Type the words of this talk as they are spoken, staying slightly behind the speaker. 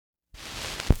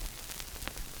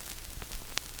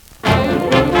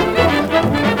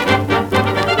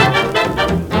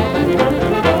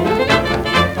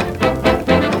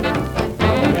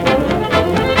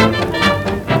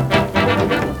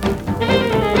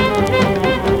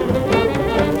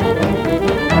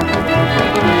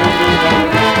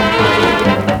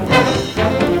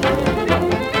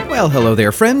Well, hello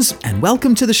there, friends, and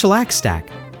welcome to the Shellac Stack.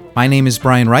 My name is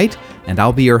Brian Wright, and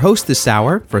I'll be your host this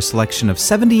hour for a selection of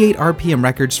 78 RPM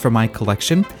records from my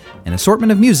collection, an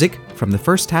assortment of music from the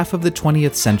first half of the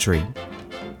 20th century.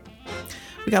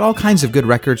 We got all kinds of good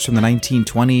records from the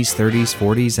 1920s, 30s,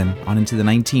 40s, and on into the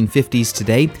 1950s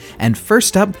today. And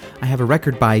first up, I have a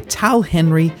record by Tal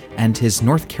Henry and his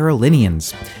North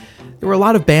Carolinians. There were a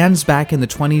lot of bands back in the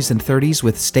 20s and 30s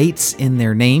with states in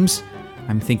their names.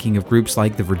 I'm thinking of groups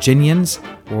like the Virginians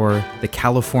or the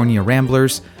California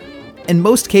Ramblers. In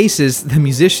most cases, the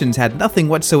musicians had nothing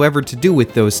whatsoever to do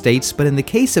with those states, but in the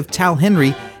case of Tal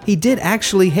Henry, he did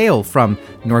actually hail from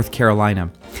North Carolina.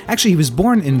 Actually, he was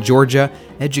born in Georgia,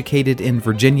 educated in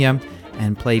Virginia,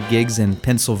 and played gigs in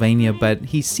Pennsylvania, but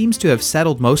he seems to have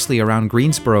settled mostly around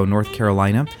Greensboro, North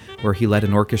Carolina, where he led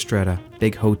an orchestra at a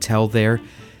big hotel there.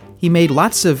 He made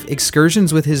lots of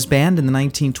excursions with his band in the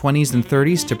 1920s and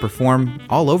 30s to perform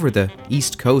all over the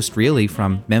East Coast, really,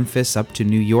 from Memphis up to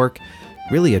New York.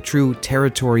 Really a true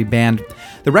territory band.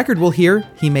 The record we'll hear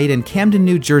he made in Camden,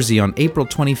 New Jersey on April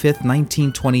 25th,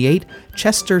 1928.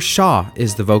 Chester Shaw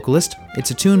is the vocalist.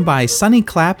 It's a tune by Sonny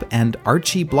Clapp and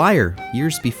Archie Blyer,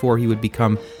 years before he would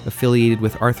become affiliated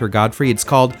with Arthur Godfrey. It's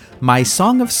called My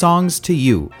Song of Songs to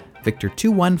You, Victor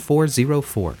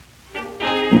 21404.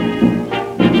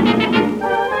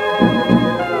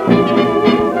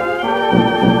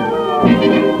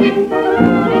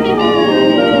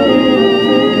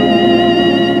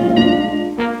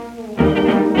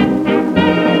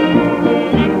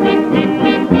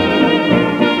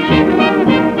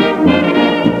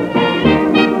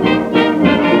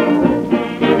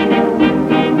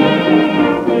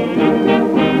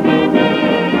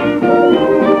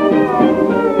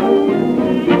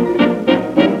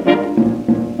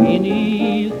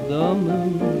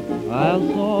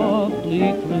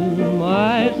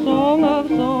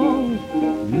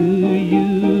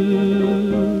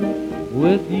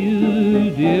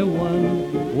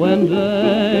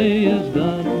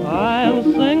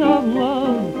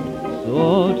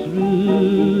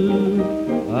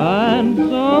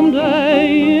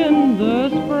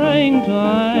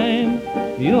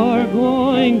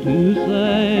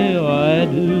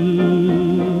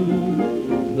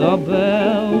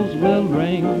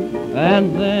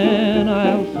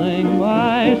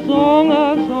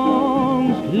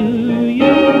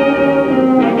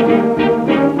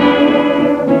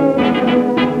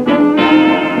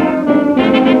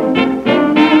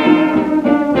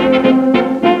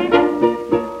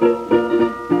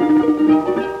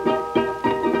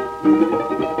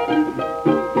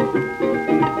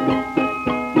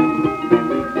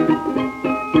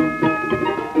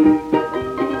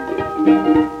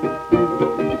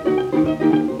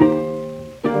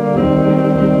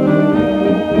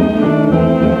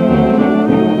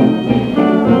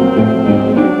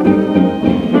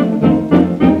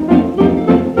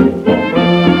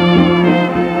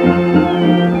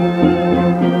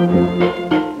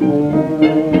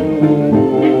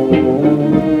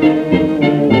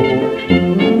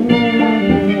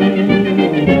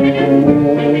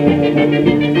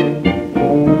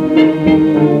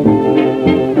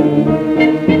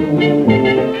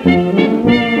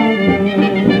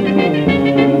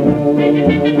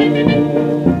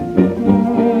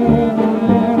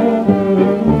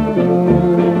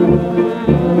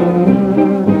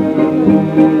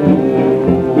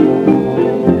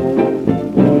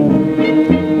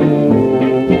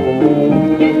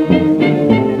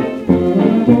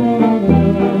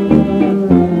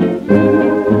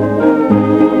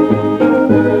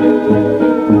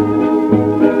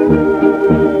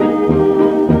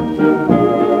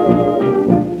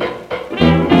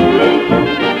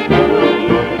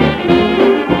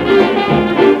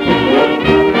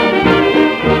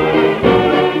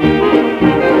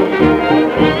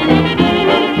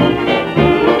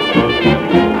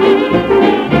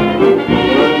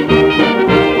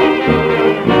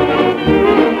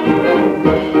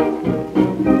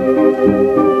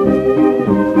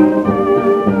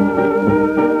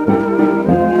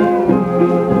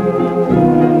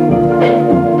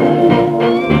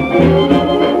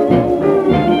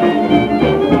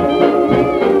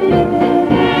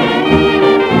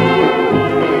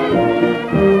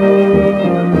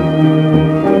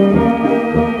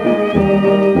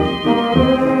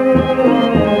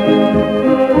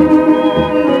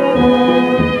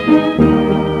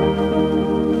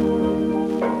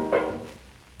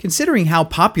 Considering how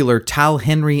popular Tal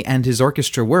Henry and his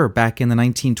orchestra were back in the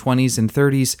 1920s and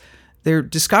 30s, their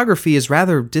discography is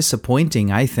rather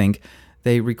disappointing, I think.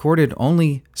 They recorded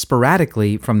only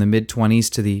sporadically from the mid-20s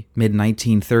to the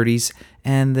mid-1930s,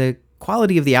 and the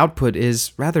quality of the output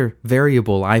is rather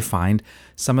variable, I find.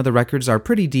 Some of the records are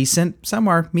pretty decent, some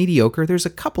are mediocre. There's a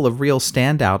couple of real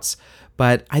standouts,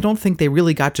 but I don't think they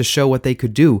really got to show what they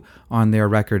could do on their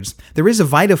records. There is a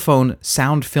Vitaphone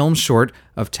sound film short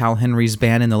of Tal Henry's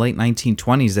band in the late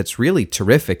 1920s that's really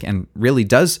terrific and really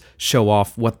does show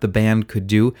off what the band could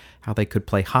do, how they could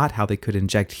play hot, how they could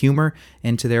inject humor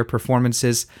into their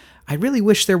performances. I really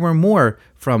wish there were more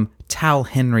from Tal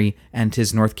Henry and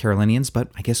his North Carolinians, but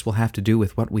I guess we'll have to do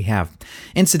with what we have.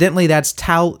 Incidentally, that's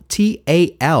Tal,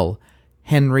 T-A-L,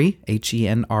 Henry,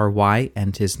 Henry,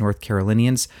 and his North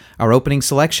Carolinians. Our opening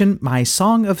selection, My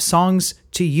Song of Songs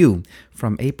to You,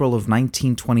 from April of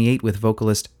 1928 with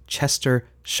vocalist Chester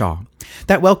Shaw.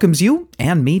 That welcomes you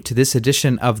and me to this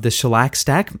edition of the Shellac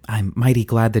Stack. I'm mighty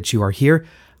glad that you are here.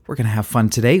 We're going to have fun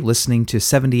today listening to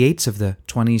 78s of the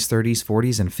 20s, 30s,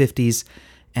 40s, and 50s.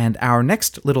 And our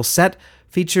next little set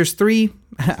features three,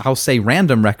 I'll say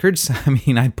random records. I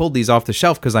mean, I pulled these off the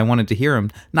shelf because I wanted to hear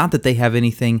them. Not that they have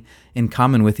anything in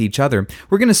common with each other.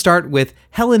 We're going to start with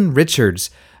Helen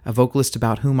Richards, a vocalist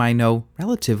about whom I know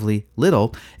relatively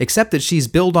little, except that she's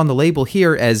billed on the label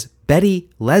here as Betty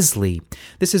Leslie.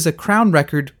 This is a Crown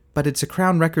record, but it's a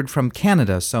Crown record from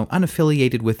Canada, so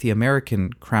unaffiliated with the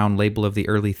American Crown label of the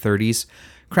early 30s.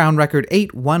 Crown record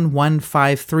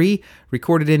 81153,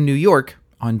 recorded in New York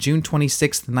on June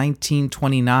 26,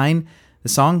 1929. The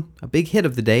song, a big hit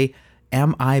of the day,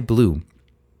 Am I Blue?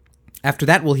 After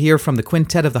that, we'll hear from the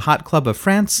Quintet of the Hot Club of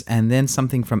France, and then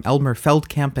something from Elmer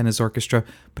Feldkamp and his orchestra,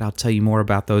 but I'll tell you more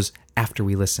about those after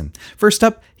we listen. First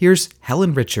up, here's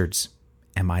Helen Richards,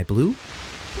 Am I Blue?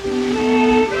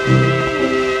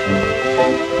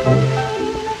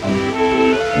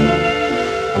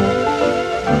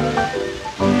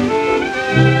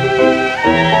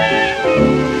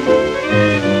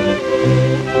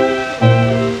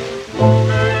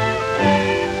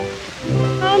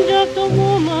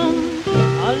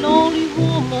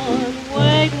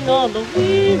 On the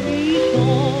weary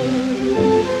shore,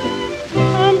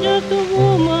 I'm just a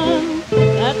woman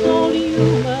that's only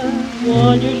human,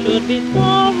 one you should be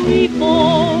sorry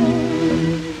for.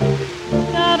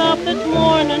 Got up this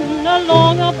morning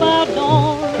along about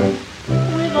dawn,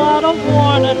 without a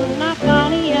warning I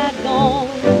found he had gone.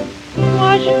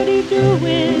 Why should he do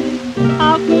it?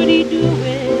 How could he do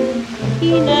it?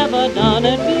 He never done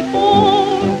it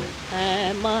before.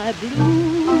 Am I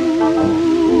blue?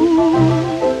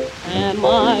 Am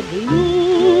I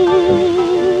blue?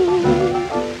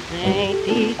 Ain't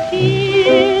these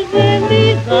tears in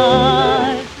these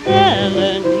eyes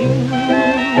telling you?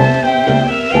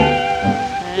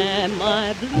 Am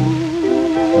I blue?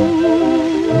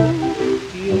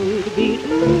 You'd be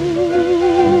true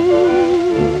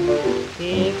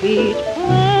if each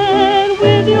plan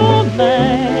with your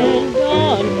man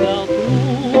done fell through.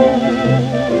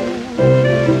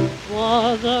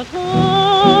 Was a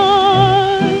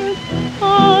time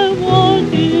I was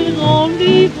his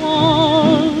only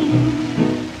one,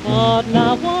 but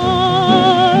now I'm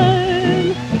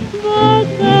the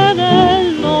sad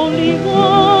and lonely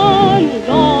one.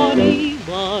 Naughty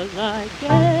was I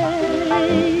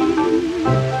gay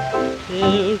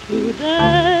till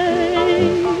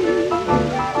today.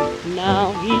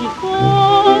 Now he's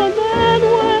gone and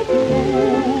went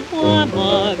through. Am I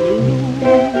blue?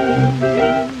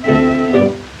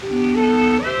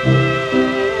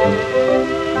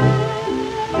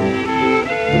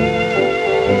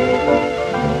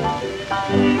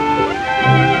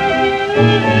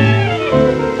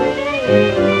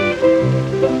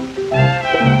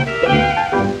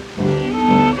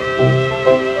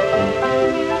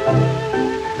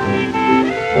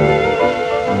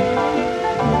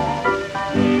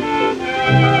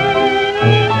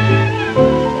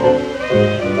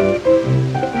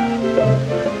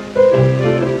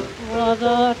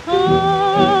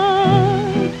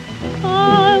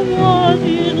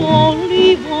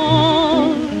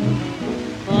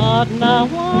 Now I'm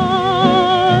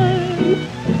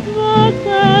the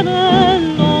sad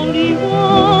and lonely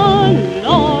one.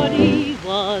 Lordy,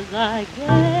 was I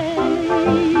gay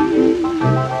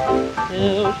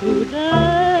till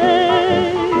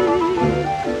today.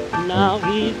 Now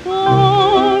he's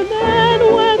gone and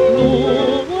went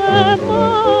through. Am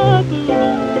I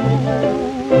blue?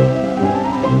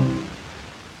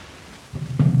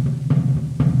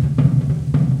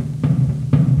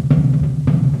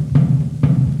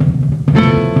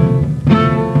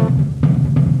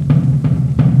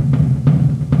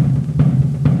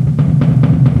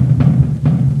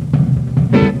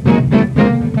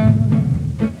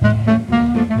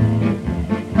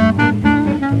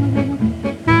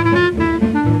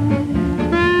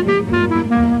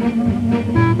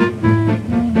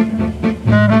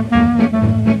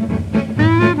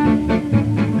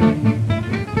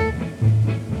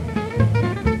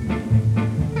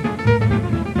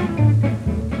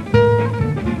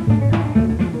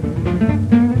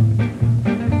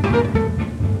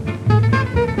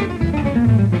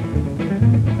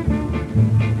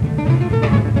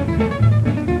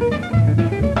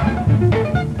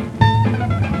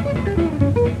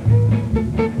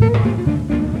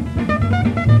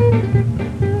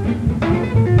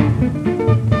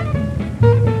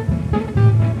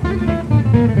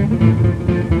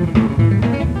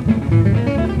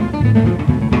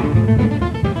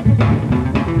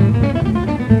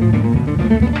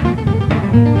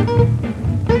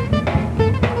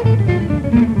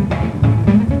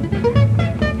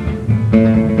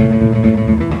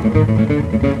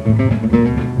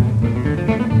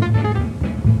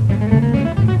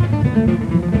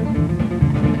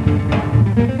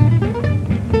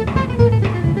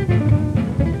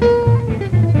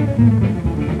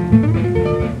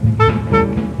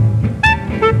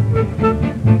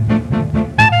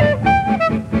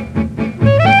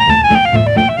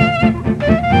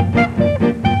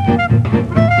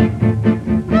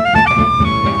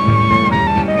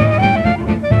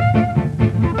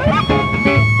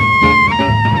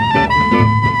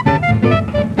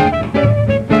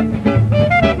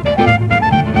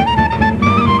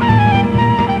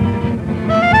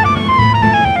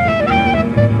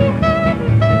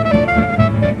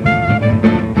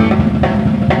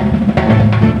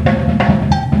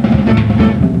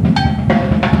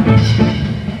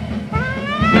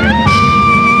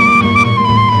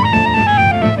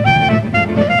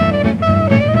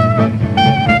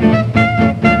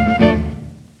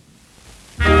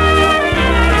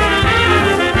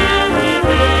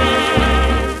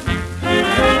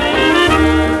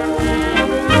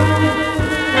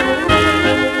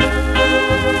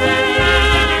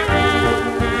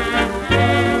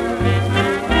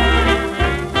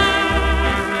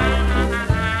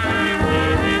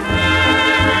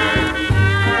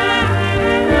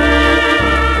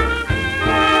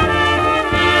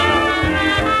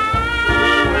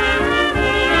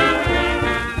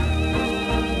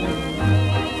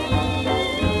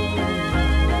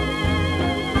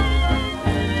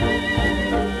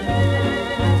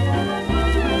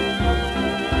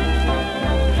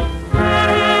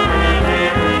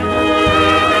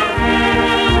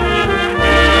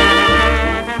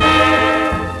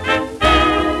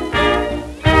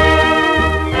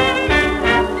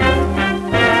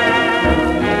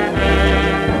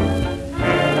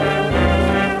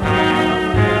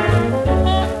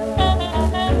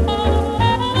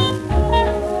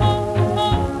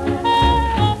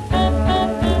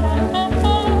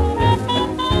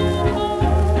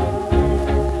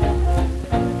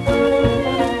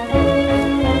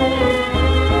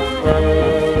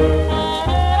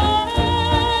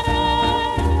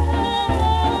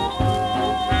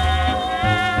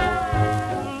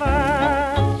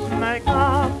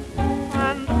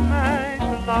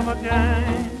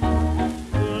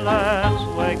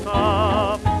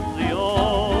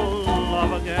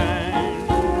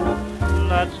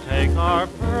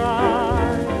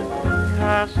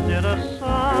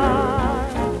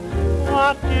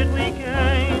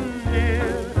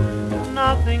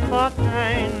 the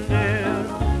kind, dear.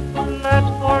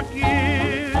 Let's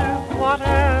forgive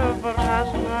whatever has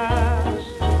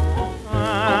passed,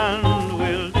 and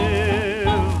we'll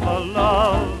live a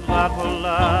love that will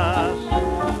last.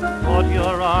 Put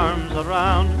your arms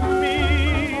around me,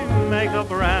 make a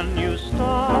brand new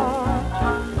start.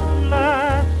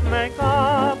 Let's make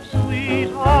up,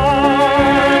 sweetheart.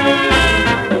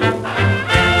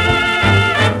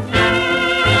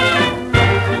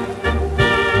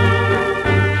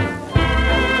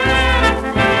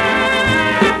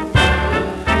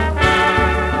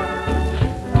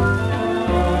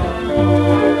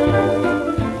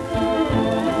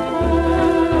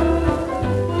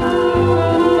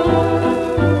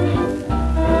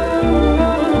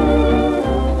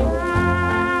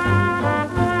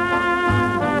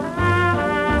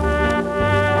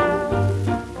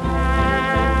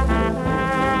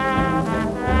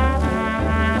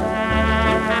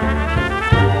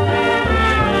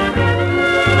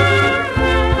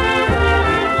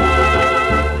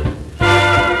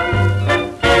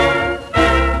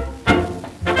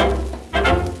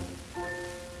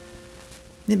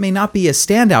 It may not be a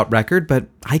standout record, but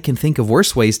I can think of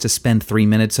worse ways to spend 3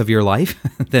 minutes of your life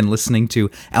than listening to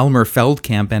Elmer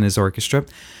Feldkamp and his orchestra.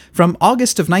 From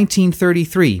August of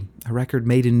 1933, a record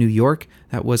made in New York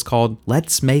that was called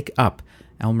Let's Make Up.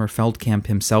 Elmer Feldkamp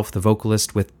himself, the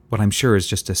vocalist, with what I'm sure is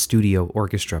just a studio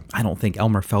orchestra. I don't think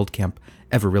Elmer Feldkamp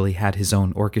ever really had his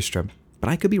own orchestra, but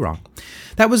I could be wrong.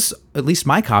 That was at least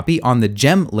my copy on the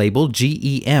GEM label,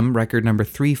 GEM, record number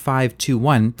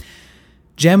 3521.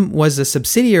 GEM was a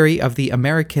subsidiary of the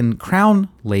American Crown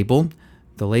label,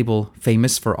 the label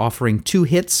famous for offering 2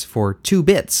 hits for 2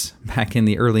 bits back in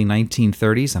the early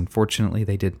 1930s. Unfortunately,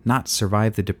 they did not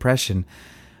survive the Depression.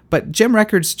 But GEM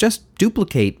records just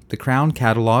duplicate the Crown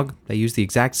catalog. They use the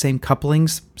exact same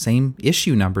couplings, same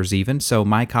issue numbers even, so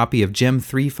my copy of GEM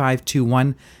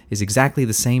 3521 is exactly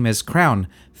the same as Crown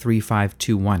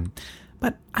 3521.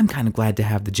 But I'm kind of glad to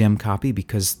have the GEM copy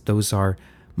because those are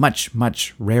much,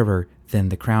 much rarer than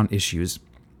the Crown issues.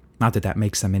 Not that that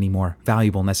makes them any more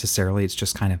valuable necessarily, it's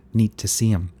just kind of neat to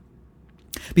see them.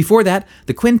 Before that,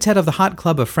 the Quintet of the Hot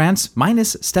Club of France,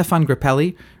 minus Stéphane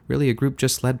Grappelli, really a group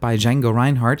just led by Django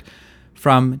Reinhardt,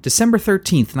 from December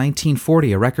 13th,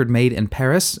 1940, a record made in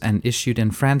Paris and issued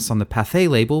in France on the Pathé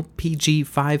label, PG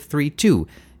 532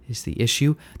 is the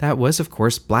issue. That was, of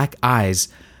course, Black Eyes,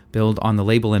 billed on the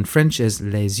label in French as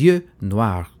Les Yeux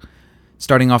Noirs.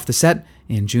 Starting off the set,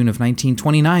 in June of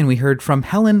 1929, we heard from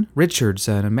Helen Richards,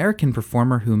 an American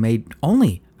performer who made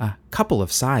only a couple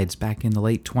of sides back in the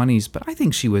late 20s, but I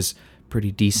think she was pretty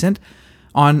decent.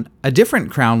 On a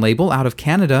different Crown label out of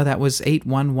Canada, that was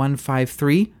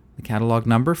 81153, the catalog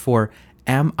number for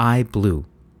Am I Blue?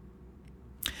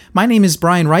 My name is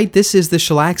Brian Wright. This is the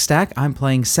Shellac Stack. I'm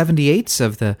playing 78s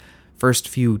of the first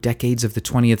few decades of the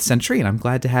 20th century, and I'm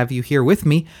glad to have you here with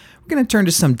me. We're going to turn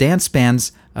to some dance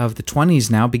bands of the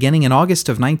 20s now, beginning in August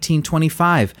of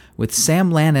 1925 with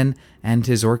Sam Lannon and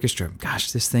his orchestra.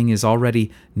 Gosh, this thing is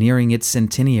already nearing its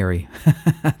centenary.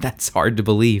 That's hard to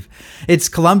believe. It's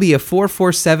Columbia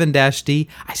 447-D.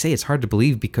 I say it's hard to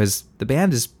believe because the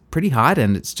band is pretty hot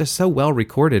and it's just so well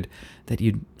recorded that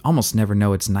you'd almost never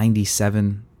know it's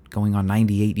 97, going on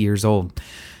 98 years old.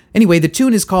 Anyway, the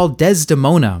tune is called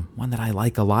Desdemona, one that I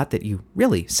like a lot that you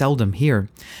really seldom hear.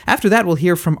 After that, we'll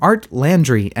hear from Art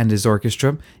Landry and his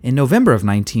orchestra in November of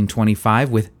 1925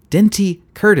 with Denty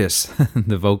Curtis,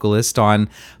 the vocalist, on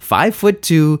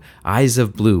 5'2", Eyes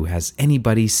of Blue, Has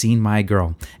Anybody Seen My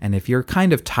Girl? And if you're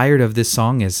kind of tired of this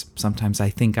song, as sometimes I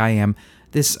think I am,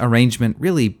 this arrangement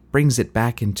really brings it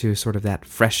back into sort of that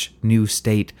fresh, new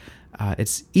state.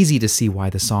 It's easy to see why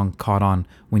the song caught on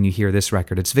when you hear this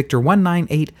record. It's Victor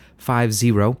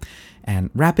 19850.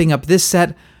 And wrapping up this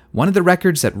set, one of the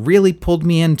records that really pulled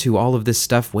me into all of this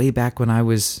stuff way back when I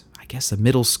was, I guess, a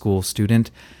middle school student,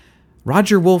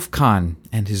 Roger Wolf Kahn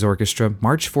and his orchestra,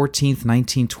 March 14th,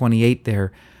 1928,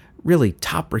 their really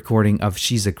top recording of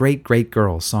She's a Great, Great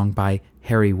Girl, sung by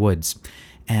Harry Woods.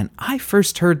 And I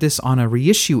first heard this on a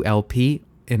reissue LP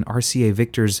in RCA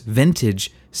Victor's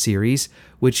Vintage series,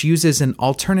 which uses an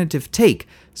alternative take,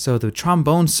 so the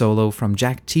trombone solo from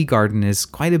Jack Teagarden is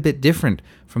quite a bit different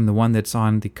from the one that's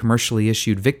on the commercially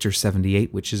issued Victor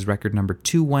 78, which is record number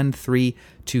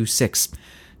 21326.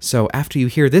 So after you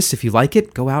hear this, if you like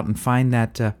it, go out and find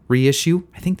that reissue.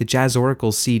 I think the Jazz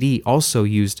Oracle CD also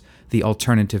used the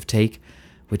alternative take,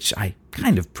 which I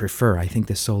kind of prefer. I think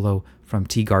the solo from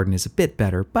Teagarden is a bit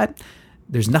better, but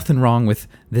there's nothing wrong with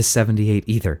this 78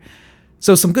 either.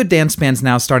 So some good dance bands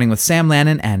now, starting with Sam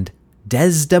Lannon and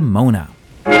Desdemona.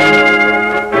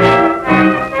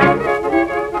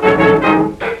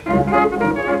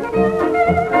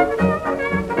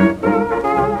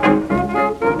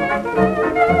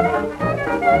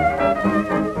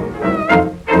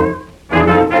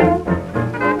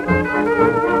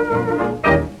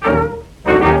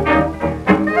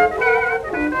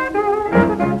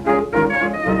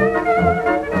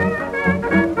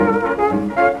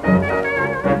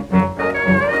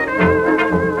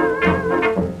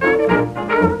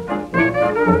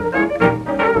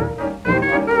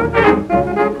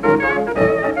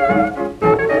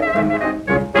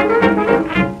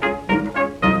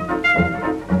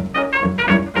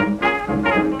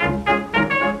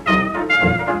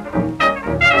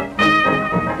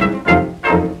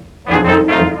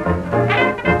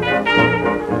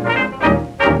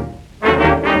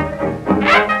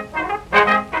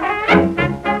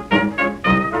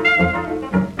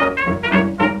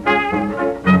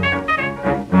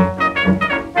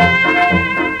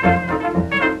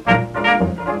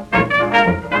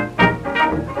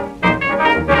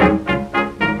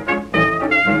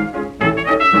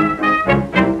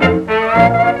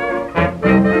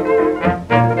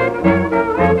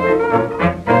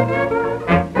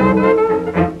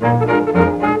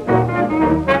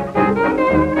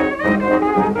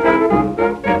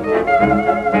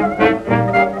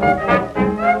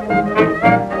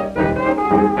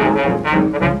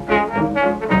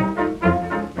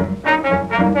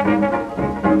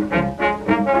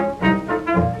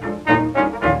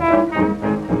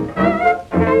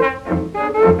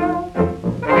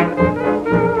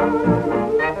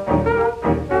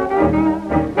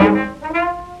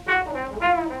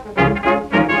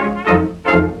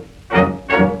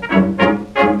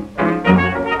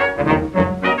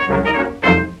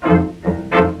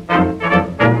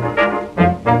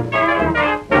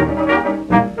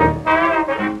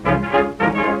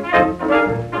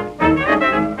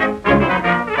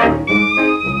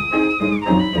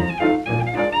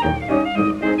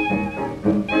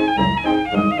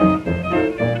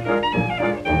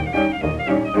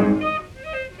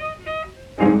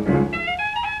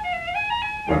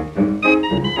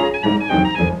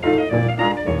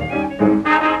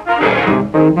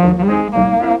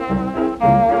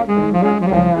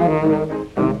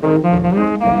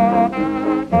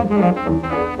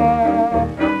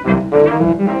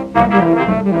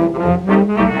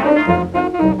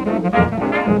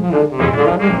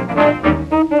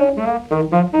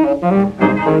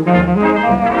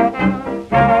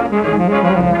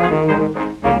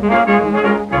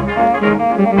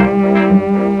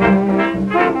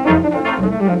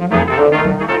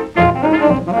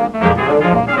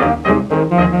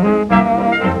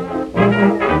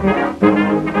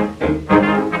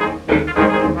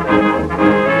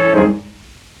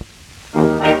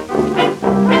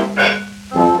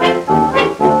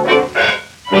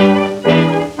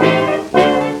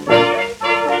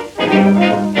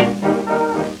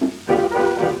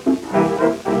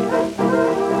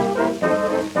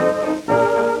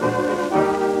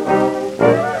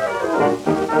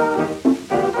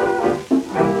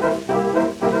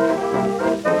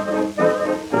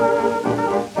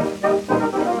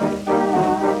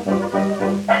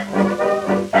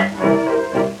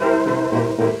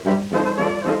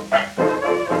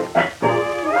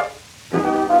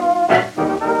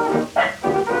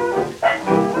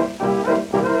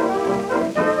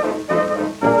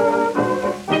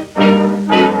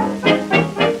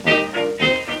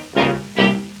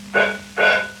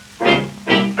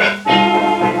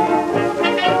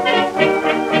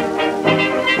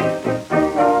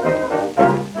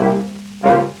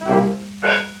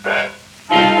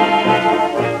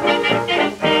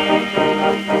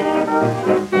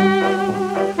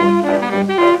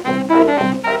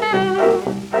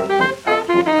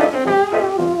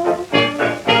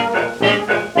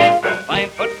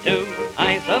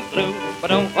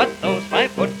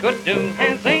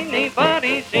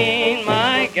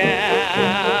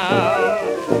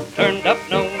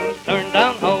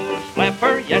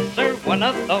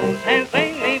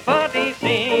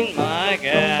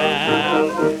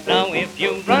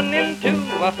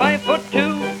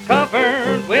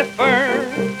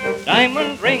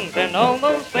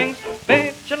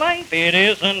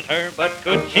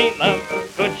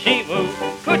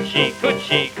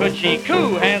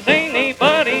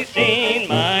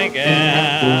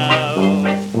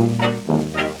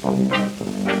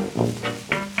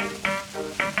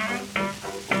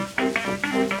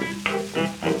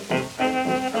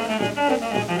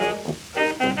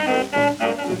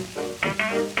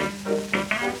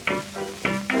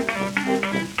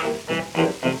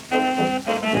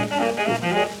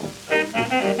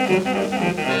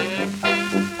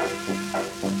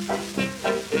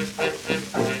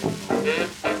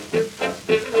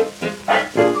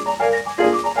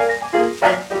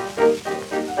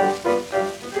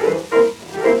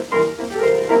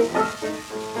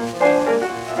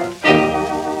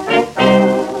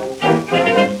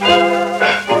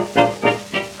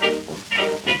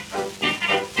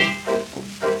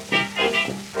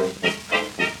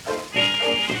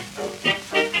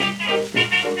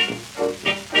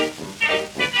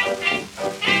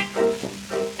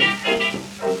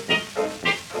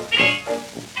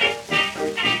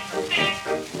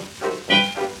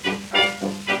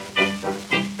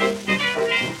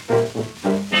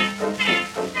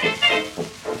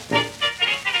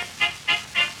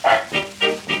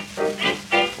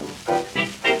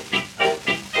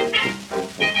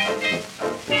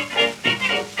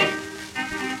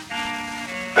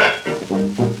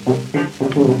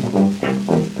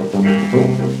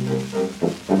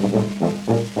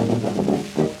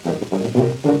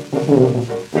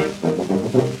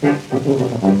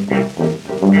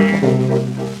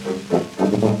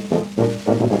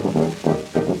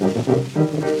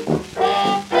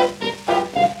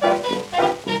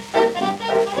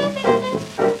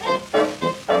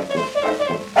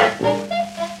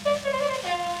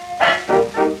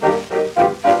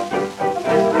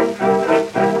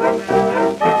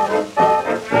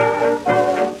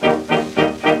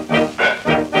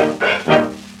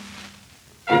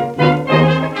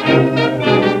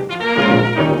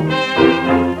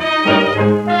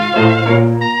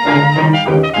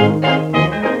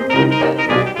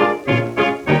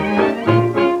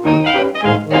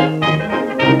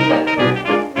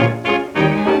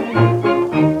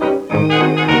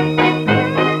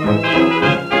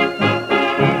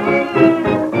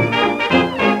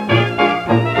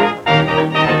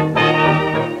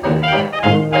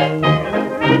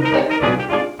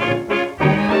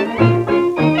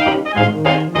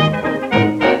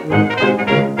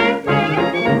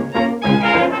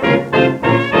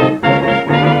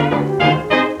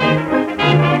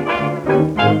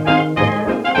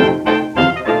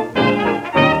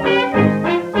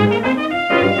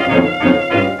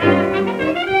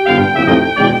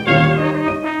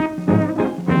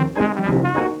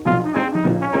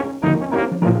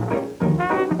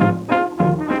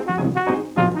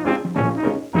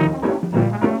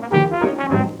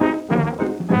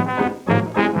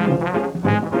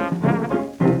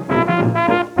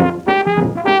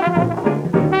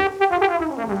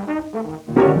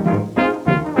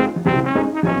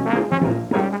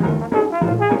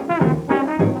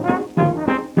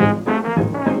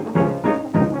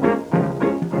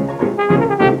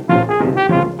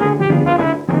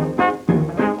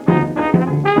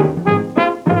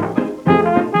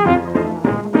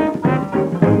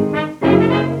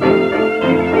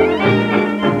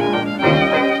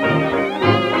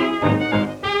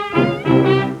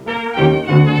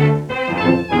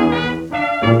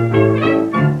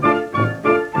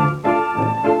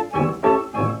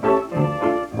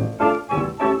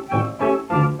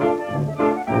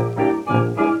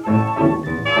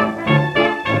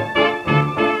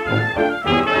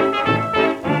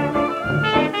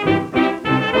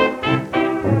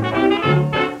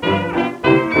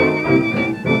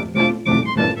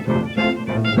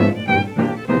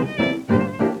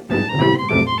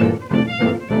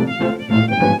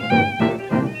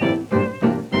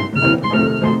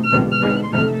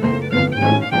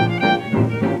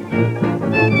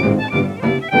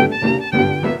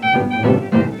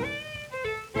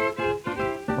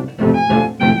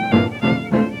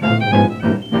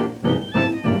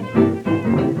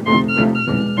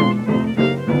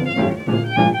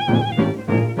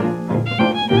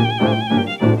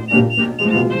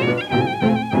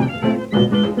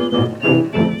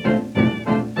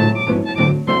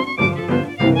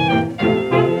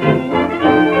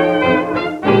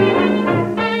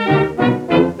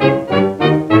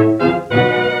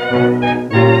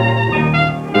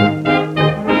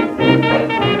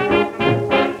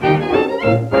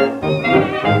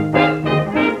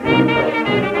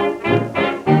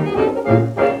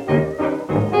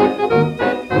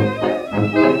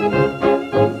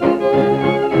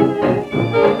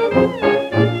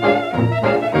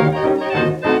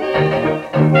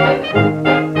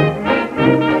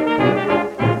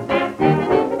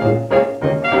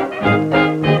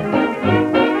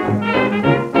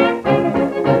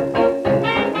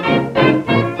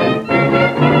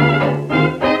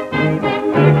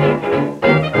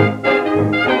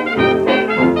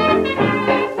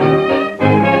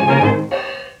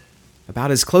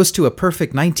 about as close to a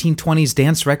perfect 1920s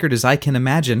dance record as I can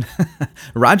imagine.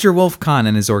 Roger Wolf Kahn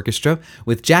and his orchestra,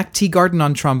 with Jack Teagarden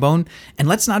on trombone, and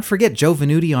let's not forget Joe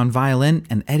Venuti on violin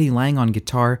and Eddie Lang on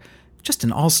guitar. Just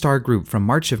an all-star group from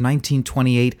March of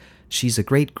 1928. She's a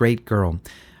Great, Great Girl.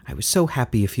 I was so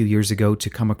happy a few years ago to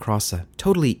come across a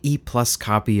totally E-plus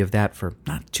copy of that for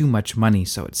not too much money,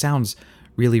 so it sounds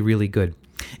really, really good.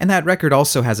 And that record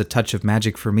also has a touch of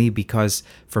magic for me because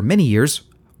for many years,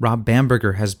 Rob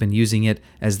Bamberger has been using it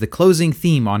as the closing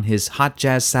theme on his Hot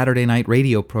Jazz Saturday Night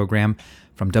radio program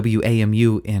from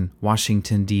WAMU in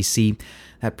Washington, D.C.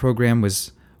 That program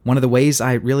was one of the ways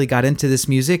I really got into this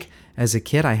music. As a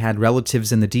kid, I had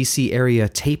relatives in the D.C. area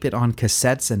tape it on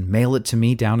cassettes and mail it to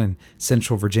me down in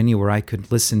Central Virginia where I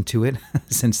could listen to it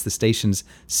since the station's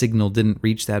signal didn't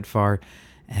reach that far.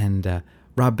 And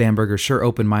Rob Bamberger sure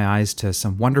opened my eyes to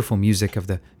some wonderful music of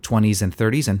the 20s and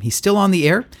 30s, and he's still on the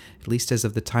air, at least as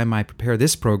of the time I prepare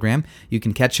this program. You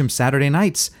can catch him Saturday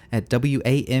nights at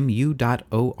WAMU.org,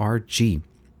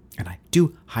 and I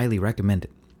do highly recommend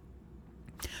it.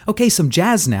 Okay, some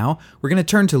jazz now. We're going to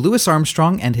turn to Louis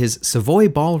Armstrong and his Savoy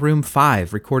Ballroom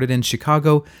 5, recorded in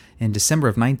Chicago in December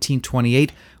of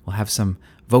 1928. We'll have some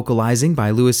vocalizing by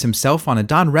Louis himself on a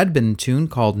Don Redman tune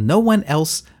called No One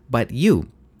Else But You.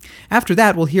 After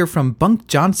that, we'll hear from Bunk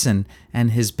Johnson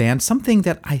and his band, something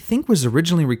that I think was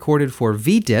originally recorded for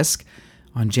V-Disc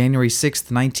on January 6th,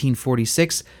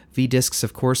 1946. V-Discs,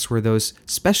 of course, were those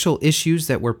special issues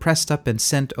that were pressed up and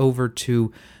sent over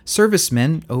to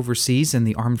servicemen overseas in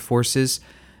the armed forces.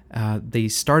 They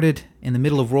started in the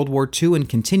middle of World War II and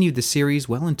continued the series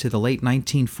well into the late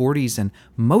 1940s, and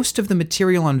most of the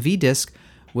material on V-Disc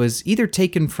was either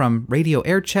taken from radio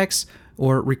air checks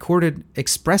or recorded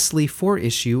expressly for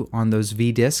issue on those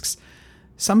V-Discs.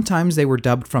 Sometimes they were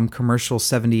dubbed from commercial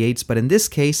 78s, but in this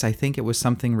case, I think it was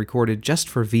something recorded just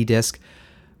for V-Disc.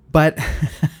 But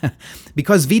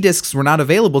because V-Discs were not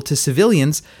available to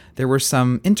civilians, there were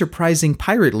some enterprising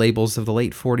pirate labels of the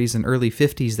late 40s and early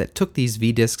 50s that took these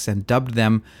V-Discs and dubbed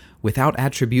them without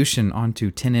attribution onto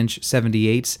 10-inch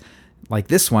 78s, like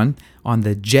this one, on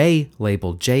the J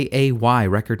label, J-A-Y,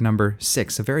 record number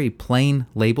 6. A very plain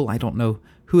label. I don't know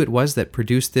who it was that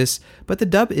produced this, but the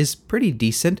dub is pretty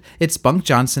decent. It's Bunk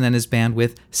Johnson and his band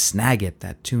with Snag It,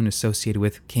 that tune associated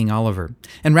with King Oliver.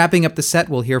 And wrapping up the set,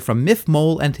 we'll hear from Miff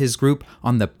Mole and his group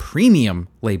on the Premium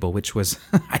label, which was,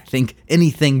 I think,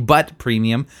 anything but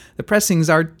premium. The pressings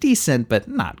are decent, but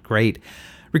not great.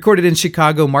 Recorded in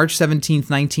Chicago, March 17th,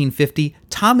 1950,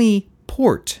 Tommy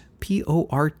Port,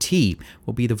 P-O-R-T,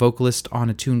 will be the vocalist on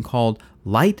a tune called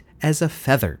Light as a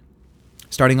Feather.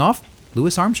 Starting off,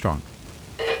 Louis Armstrong.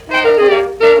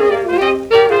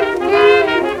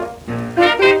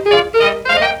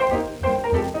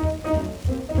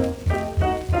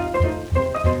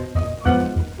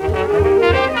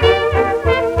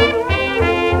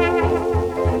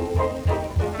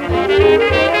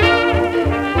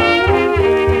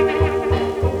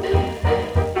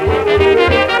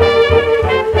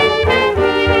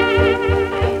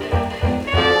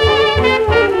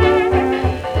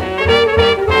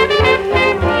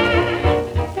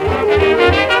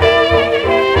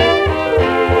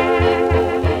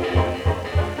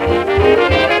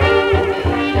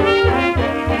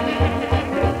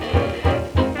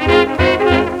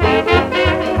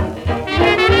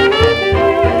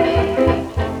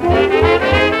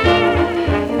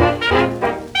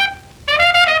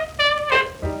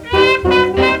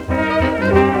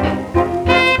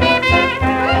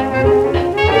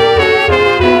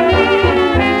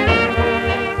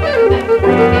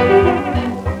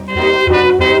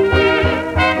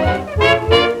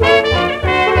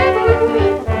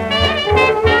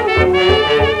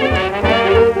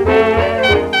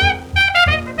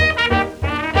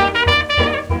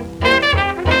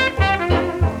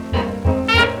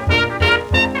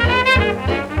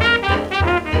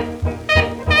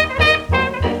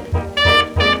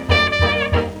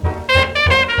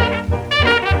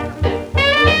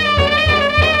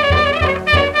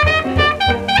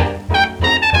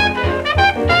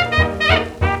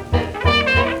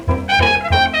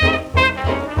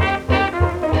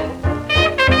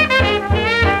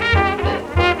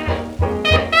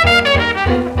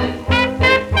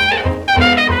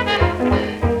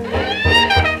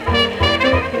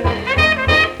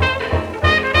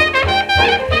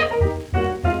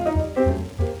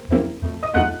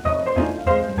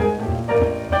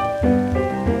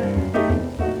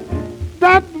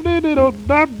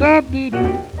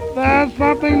 There's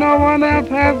something no one else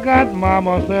has got,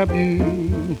 mama, except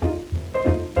you.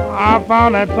 I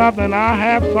found that something I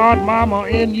have sought, mama,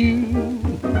 in you.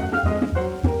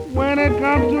 When it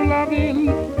comes to loving,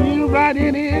 you right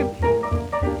in it.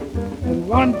 And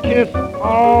one kiss,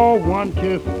 oh, one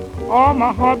kiss. Oh,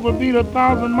 my heart would beat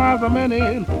 1,000 miles a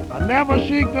minute. I never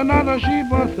shaked another sheep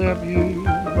except you.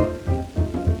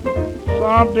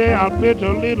 Someday I'll pitch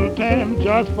a little tent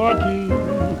just for two.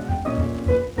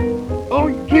 Oh,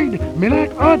 you treat me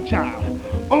like a child.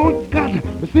 Oh, you got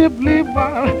me simply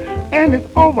wild. And it's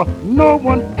over, no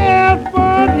one else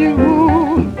but you.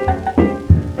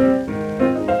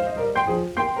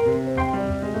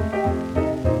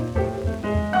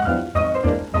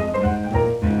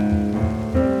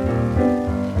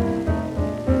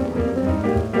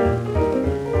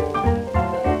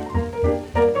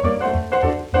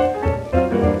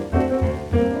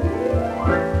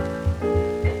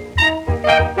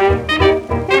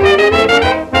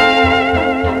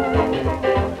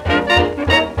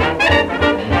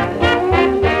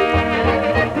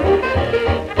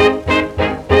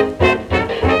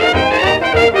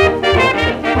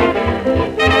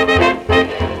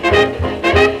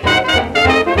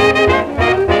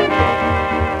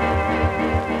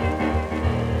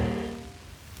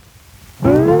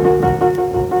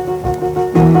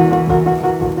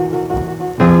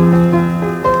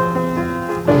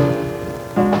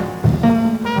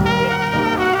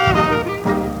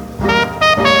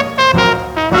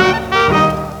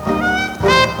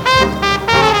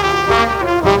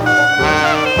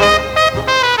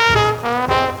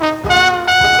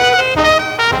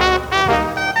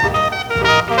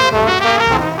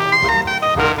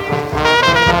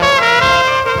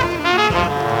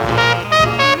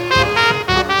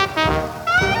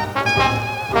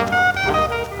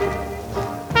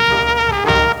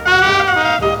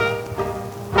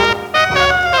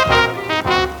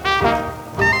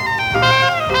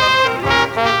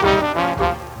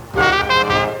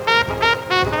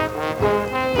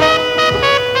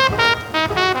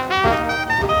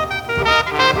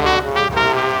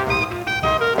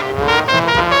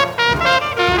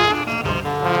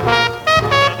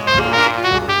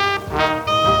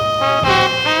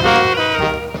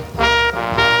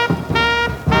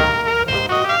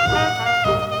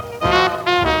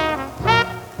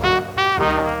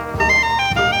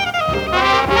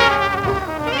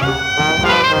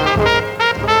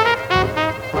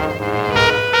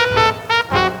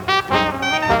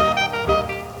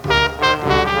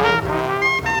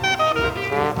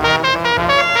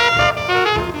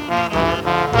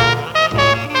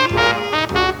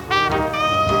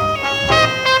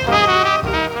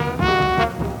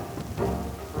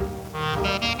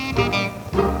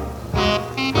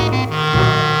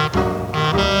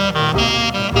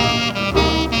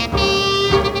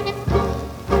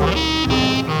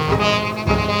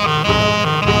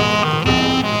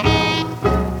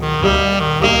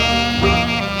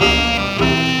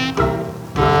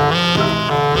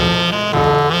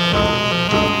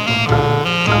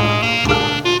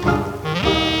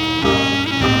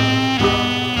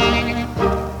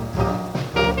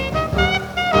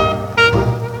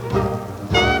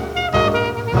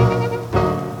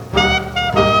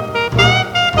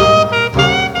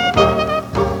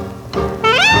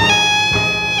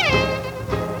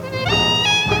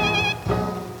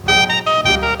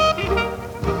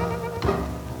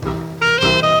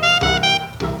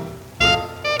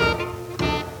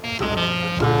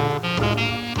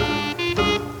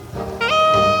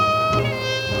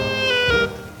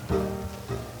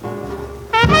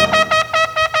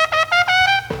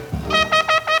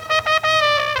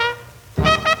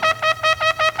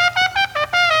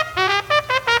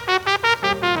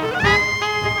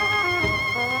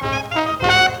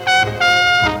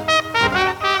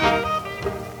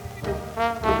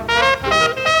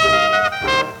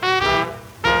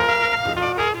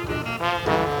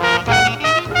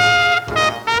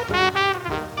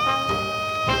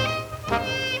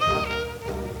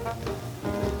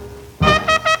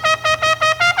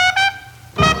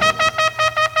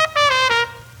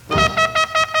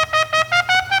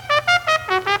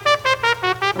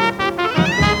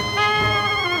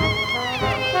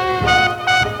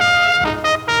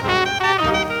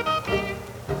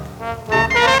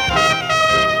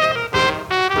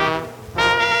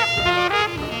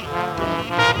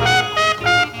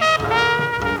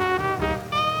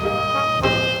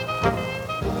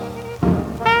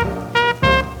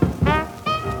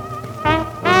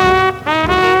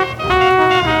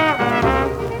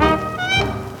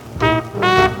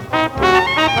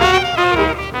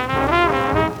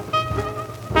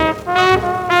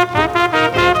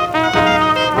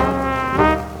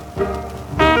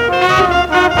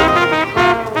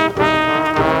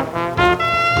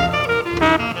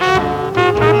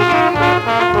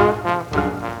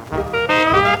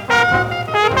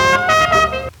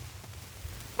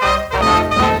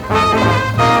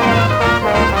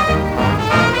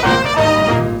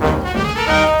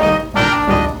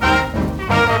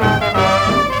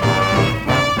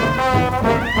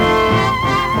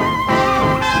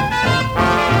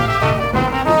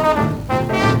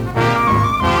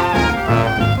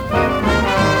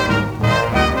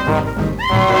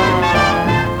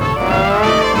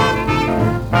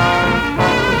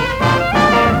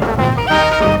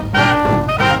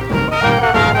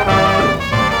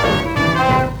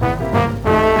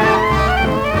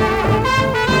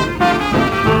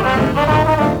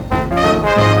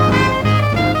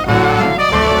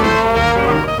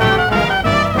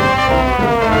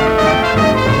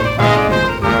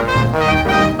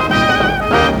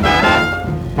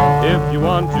 If you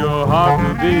want your heart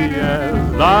to be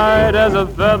as light as a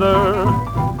feather,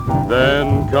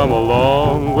 then come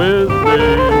along with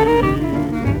me.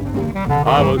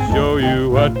 I will show you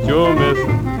what you're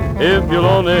missing if you'll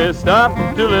only stop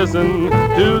to listen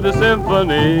to the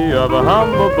symphony of a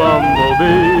humble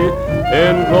bumblebee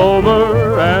in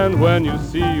clover. And when you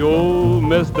see old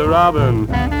Mr. Robin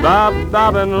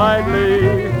bobbing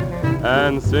lightly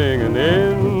and singing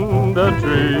in the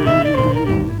tree,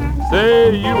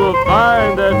 say you will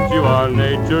find that you are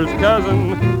nature's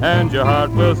cousin, and your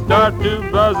heart will start to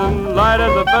buzzing, light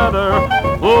as a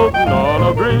feather, floating on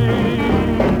a breeze.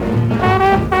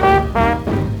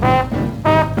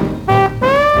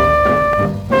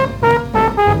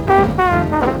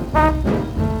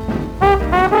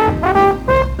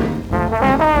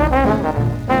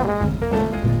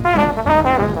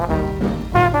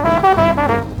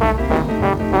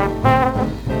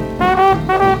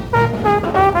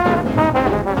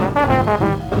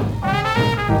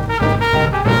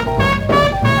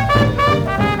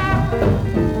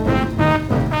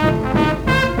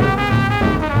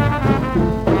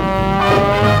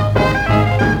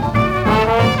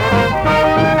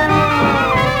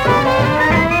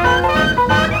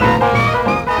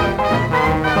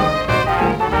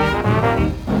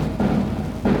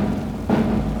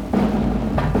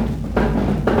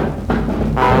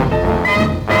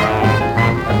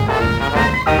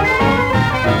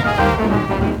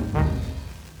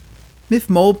 Miff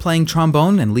Mole playing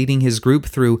trombone and leading his group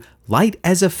through Light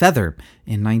as a Feather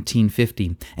in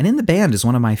 1950. And in the band is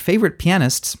one of my favorite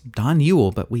pianists, Don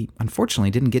Ewell, but we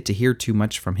unfortunately didn't get to hear too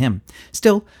much from him.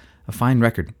 Still, a fine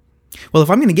record. Well, if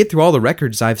I'm going to get through all the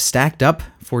records I've stacked up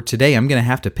for today, I'm going to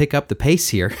have to pick up the pace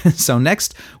here. So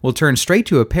next, we'll turn straight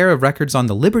to a pair of records on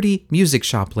the Liberty Music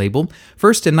Shop label.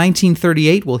 First, in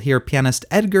 1938, we'll hear pianist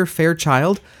Edgar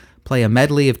Fairchild play a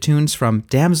medley of tunes from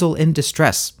Damsel in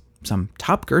Distress. Some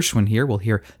top Gershwin here. We'll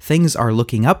hear Things Are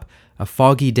Looking Up, A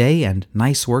Foggy Day, and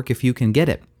Nice Work If You Can Get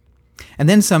It. And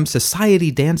then some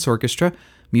Society Dance Orchestra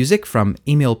music from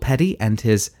Emil Petty and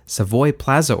his Savoy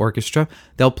Plaza Orchestra.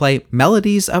 They'll play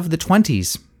Melodies of the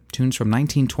 20s, tunes from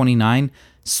 1929,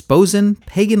 Sposen,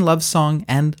 Pagan Love Song,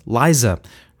 and Liza,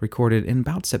 recorded in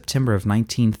about September of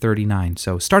 1939.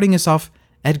 So starting us off,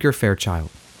 Edgar Fairchild.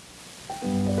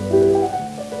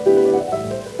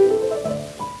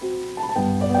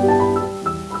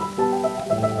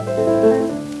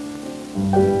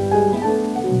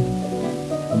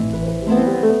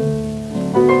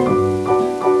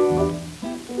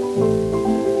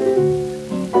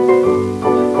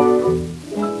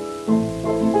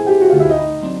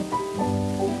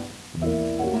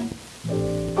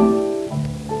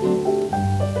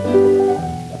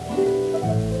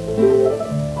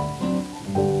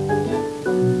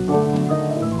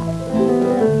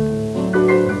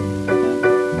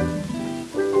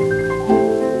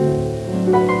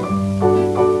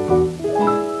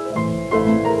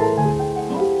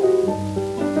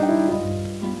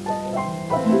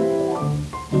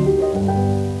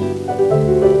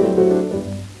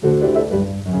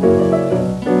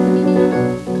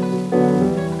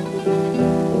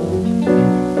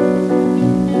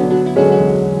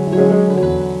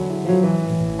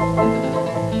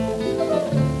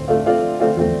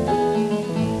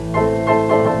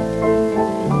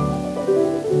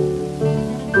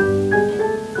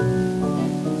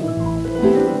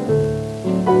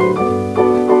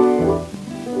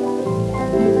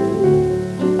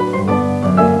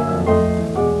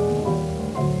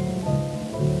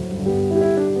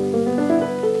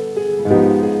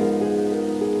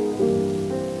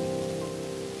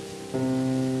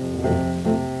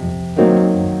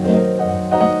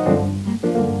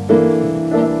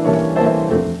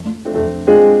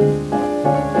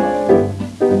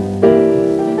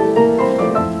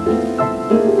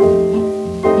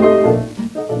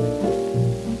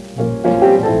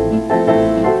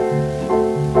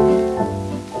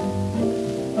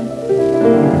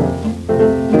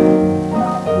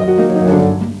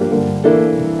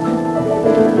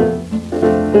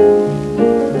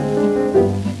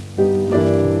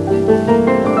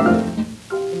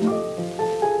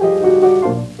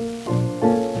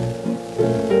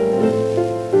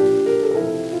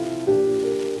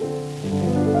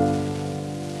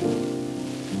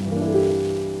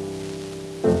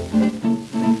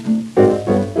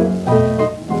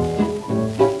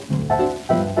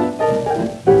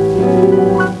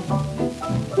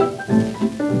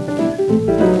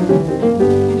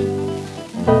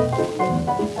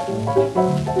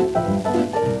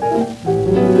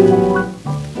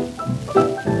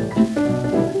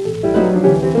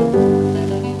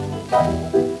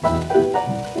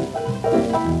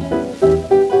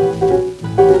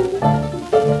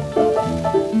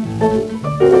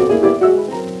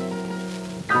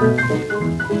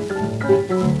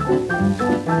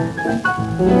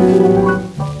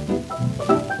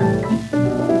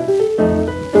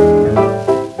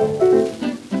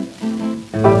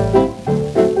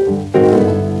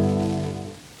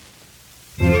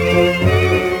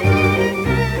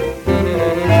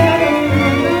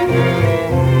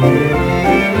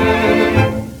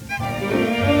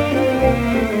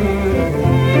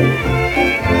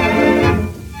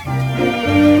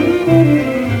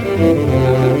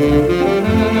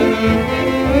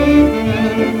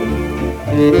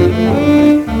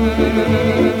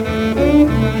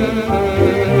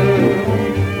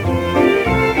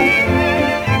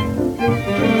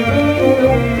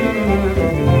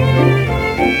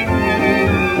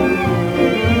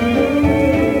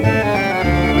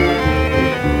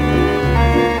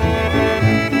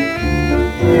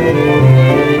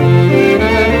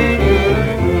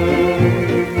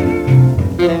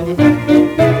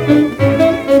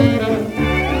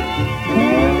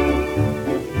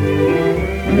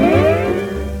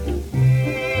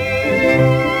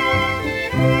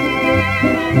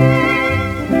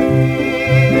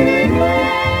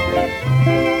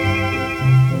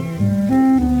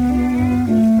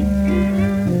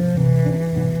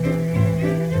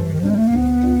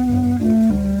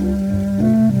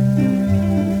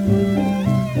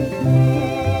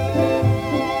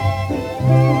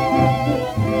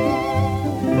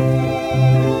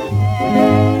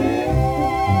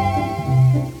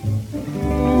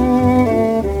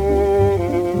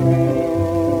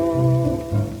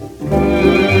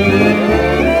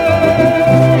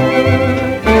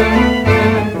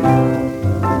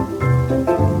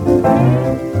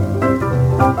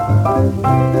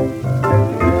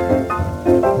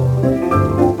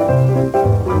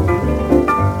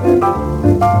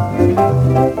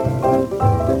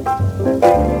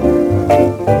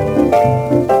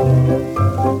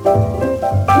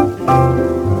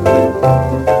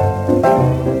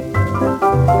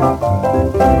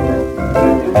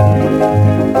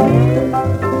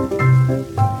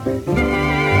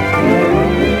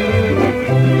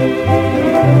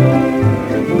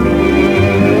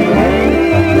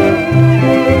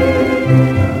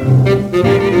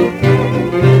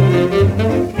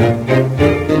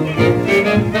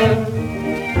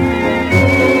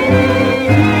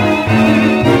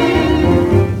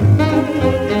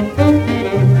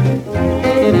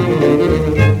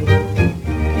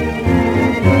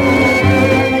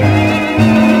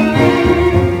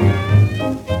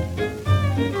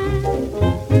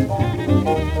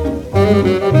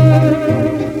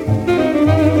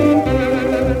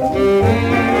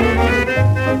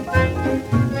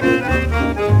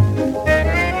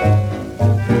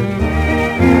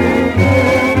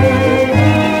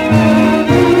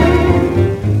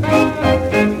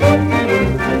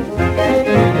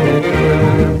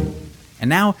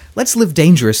 Now, let's live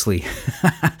dangerously.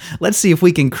 Let's see if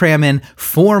we can cram in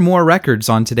 4 more records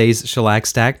on today's Shellac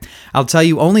Stack. I'll tell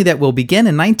you only that we'll begin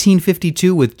in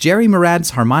 1952 with Jerry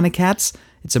Murad's Harmonicats.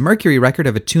 It's a Mercury record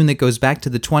of a tune that goes back to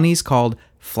the 20s called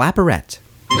Flapperette.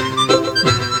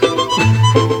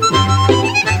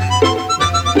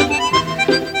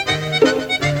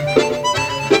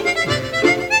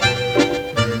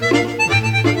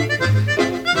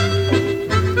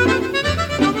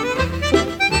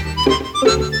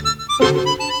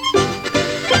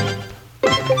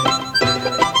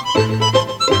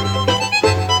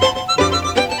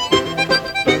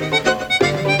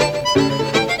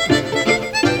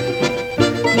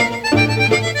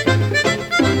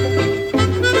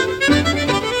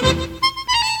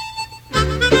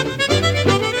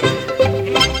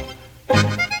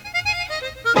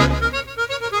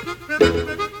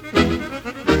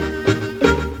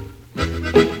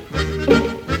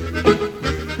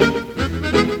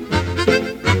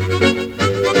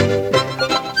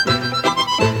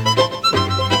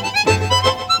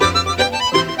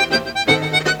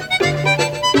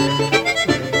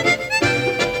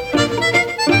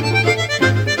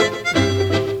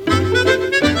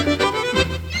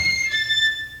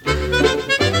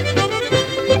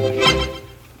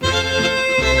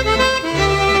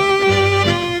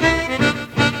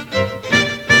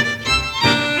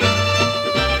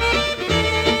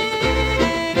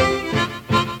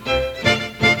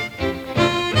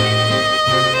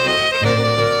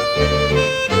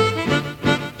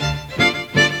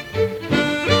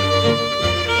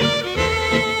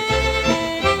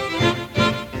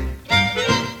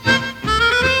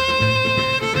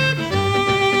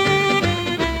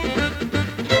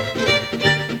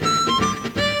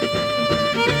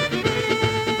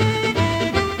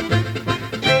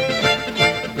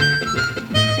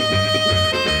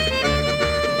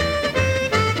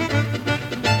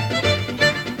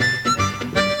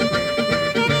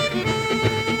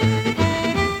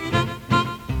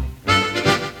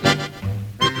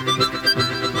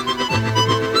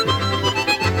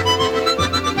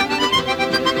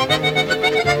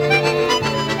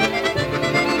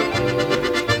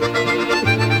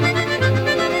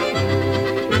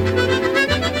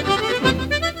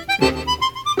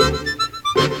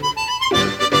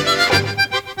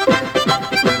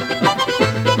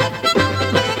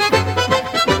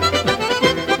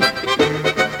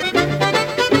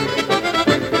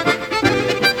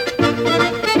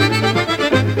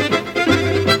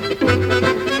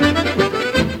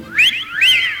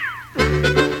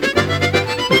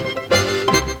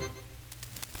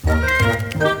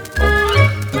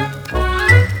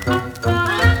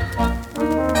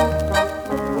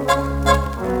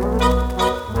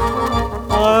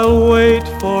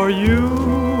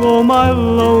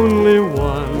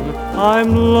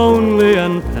 I'm lonely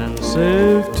and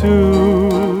pensive too.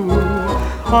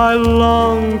 I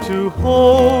long to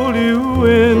hold you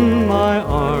in my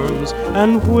arms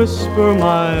and whisper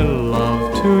my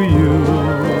love to you.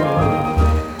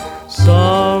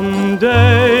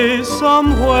 Someday,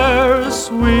 somewhere,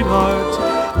 sweetheart,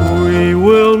 we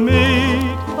will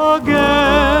meet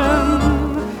again.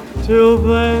 Till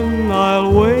then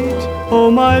I'll wait,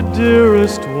 oh my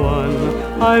dearest one,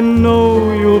 I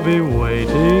know you'll be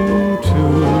waiting too.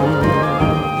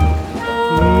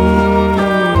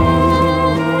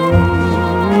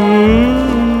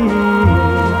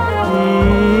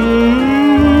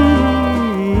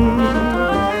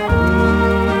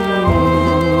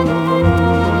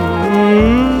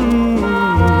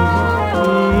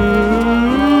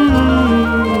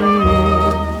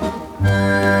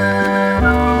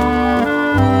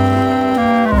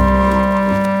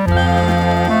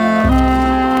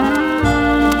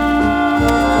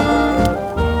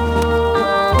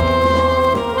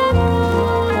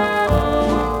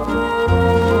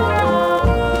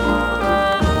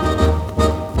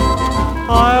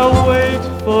 I'll wait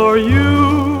for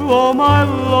you, oh my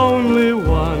lonely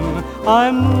one,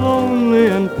 I'm lonely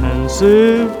and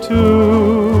pensive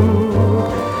too.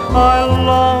 I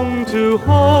long to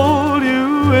hold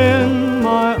you in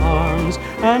my arms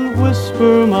and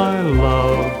whisper my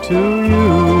love to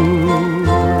you.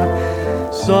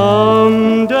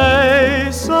 Someday,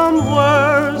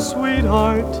 somewhere,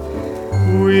 sweetheart,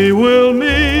 we will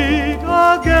meet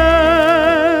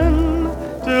again.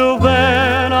 Till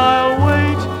then I'll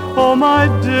wait, oh my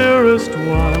dearest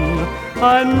one,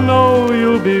 I know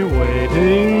you'll be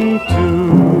waiting too.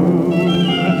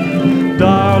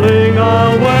 Darling,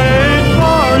 I'll wait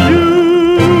for you.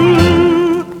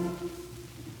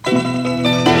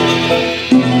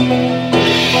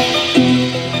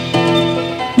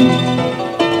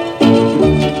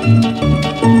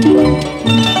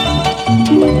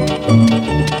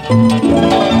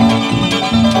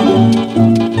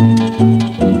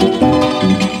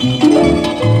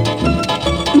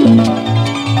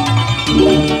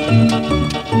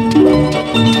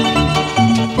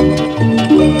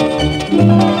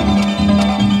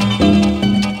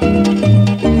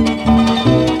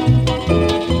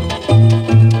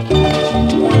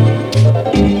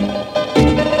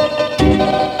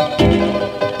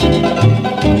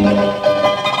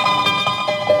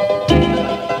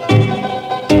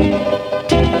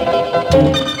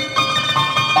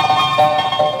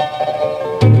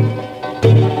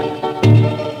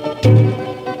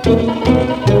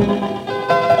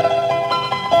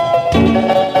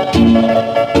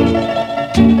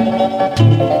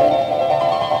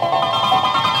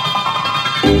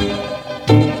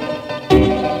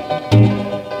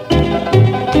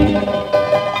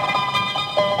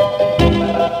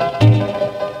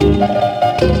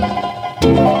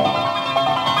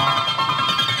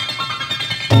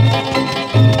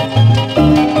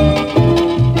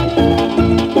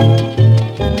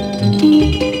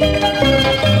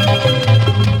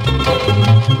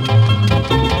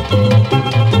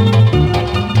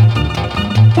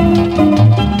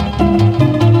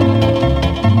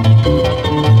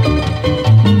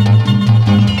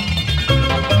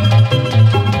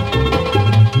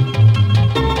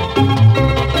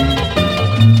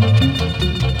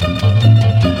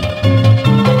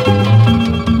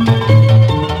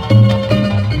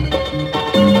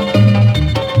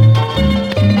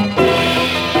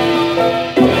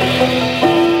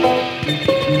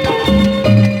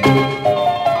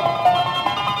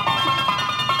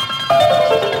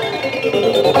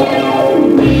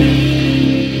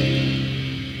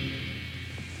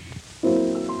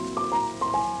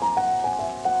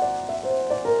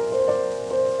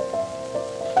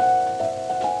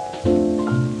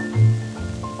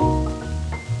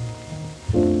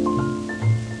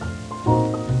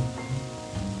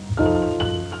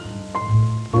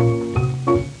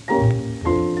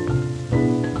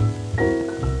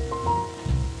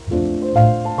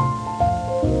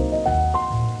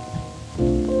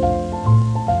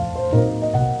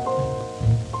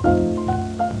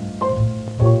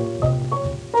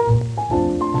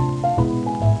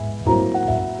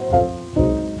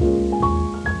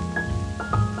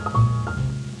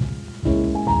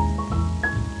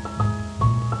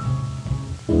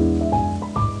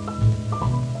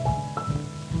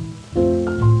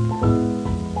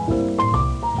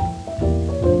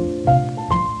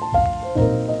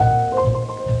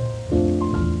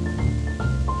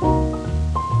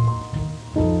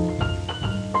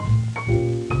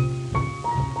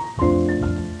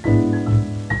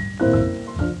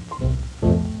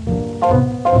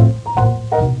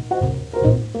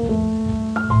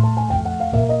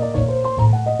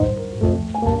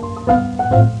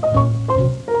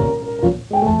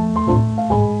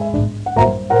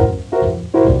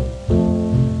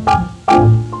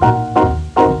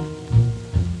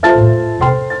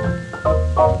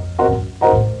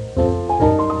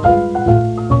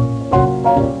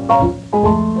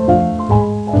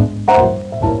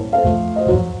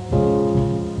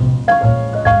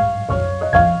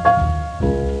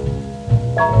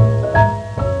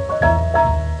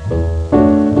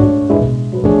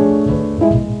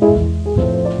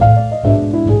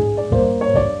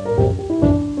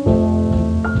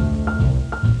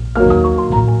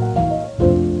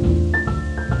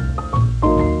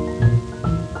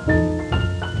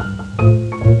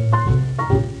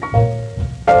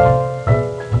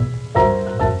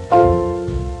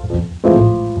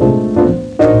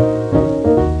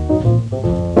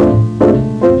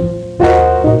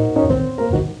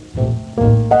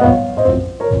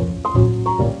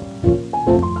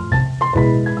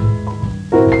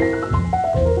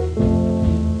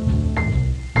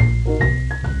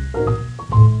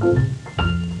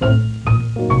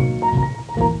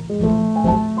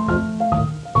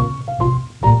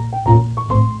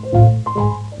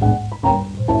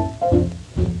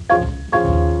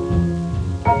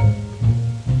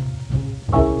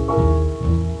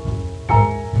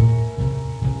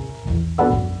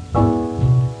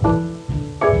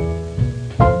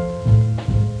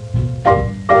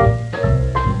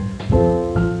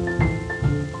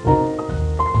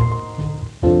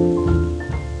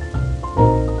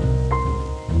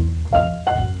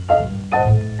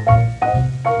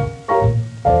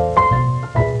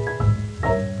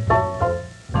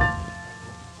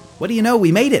 What do you know?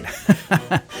 We made it!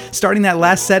 Starting that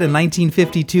last set in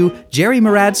 1952, Jerry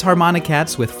Murad's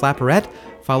Harmonicats with Flapperette,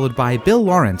 followed by Bill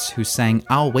Lawrence, who sang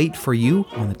I'll Wait For You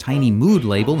on the Tiny Mood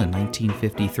label in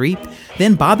 1953.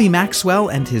 Then Bobby Maxwell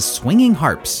and his Swinging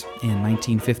Harps in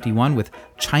 1951 with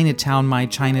Chinatown, My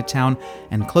Chinatown,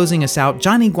 and closing us out,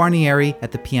 Johnny Guarnieri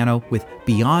at the piano with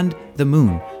Beyond the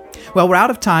Moon. Well, we're out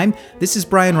of time. This is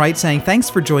Brian Wright saying thanks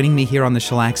for joining me here on the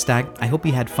Shellac Stack. I hope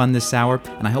you had fun this hour,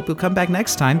 and I hope you'll come back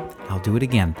next time. I'll do it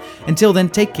again. Until then,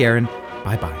 take care and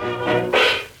bye-bye.